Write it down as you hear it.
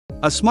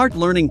A smart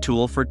learning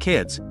tool for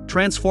kids,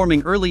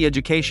 transforming early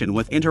education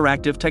with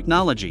interactive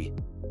technology.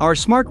 Our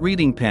smart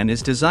reading pen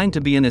is designed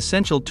to be an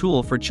essential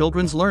tool for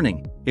children's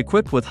learning,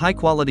 equipped with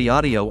high-quality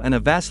audio and a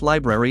vast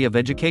library of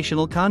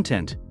educational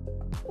content.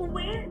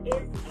 Where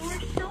is your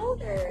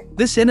shoulder?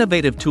 This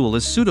innovative tool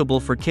is suitable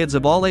for kids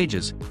of all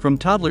ages, from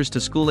toddlers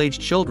to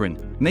school-aged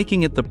children,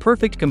 making it the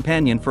perfect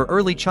companion for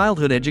early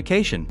childhood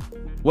education.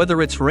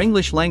 Whether it's for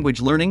English language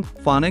learning,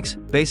 phonics,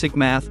 basic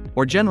math,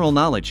 or general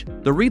knowledge,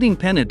 the reading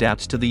pen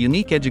adapts to the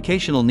unique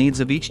educational needs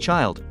of each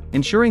child,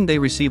 ensuring they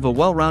receive a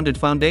well-rounded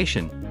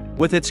foundation.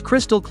 With its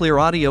crystal-clear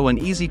audio and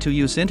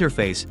easy-to-use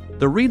interface,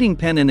 the reading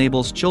pen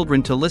enables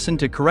children to listen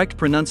to correct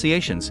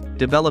pronunciations,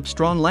 develop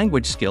strong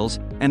language skills,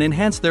 and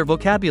enhance their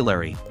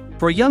vocabulary.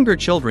 For younger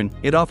children,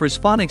 it offers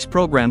phonics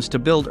programs to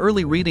build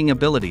early reading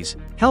abilities,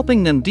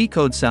 helping them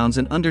decode sounds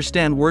and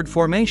understand word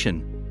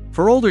formation.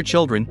 For older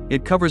children,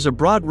 it covers a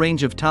broad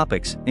range of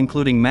topics,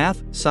 including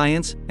math,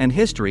 science, and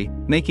history,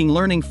 making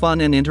learning fun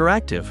and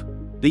interactive.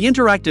 The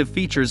interactive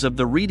features of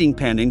the reading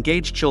pen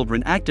engage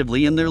children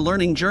actively in their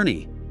learning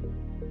journey.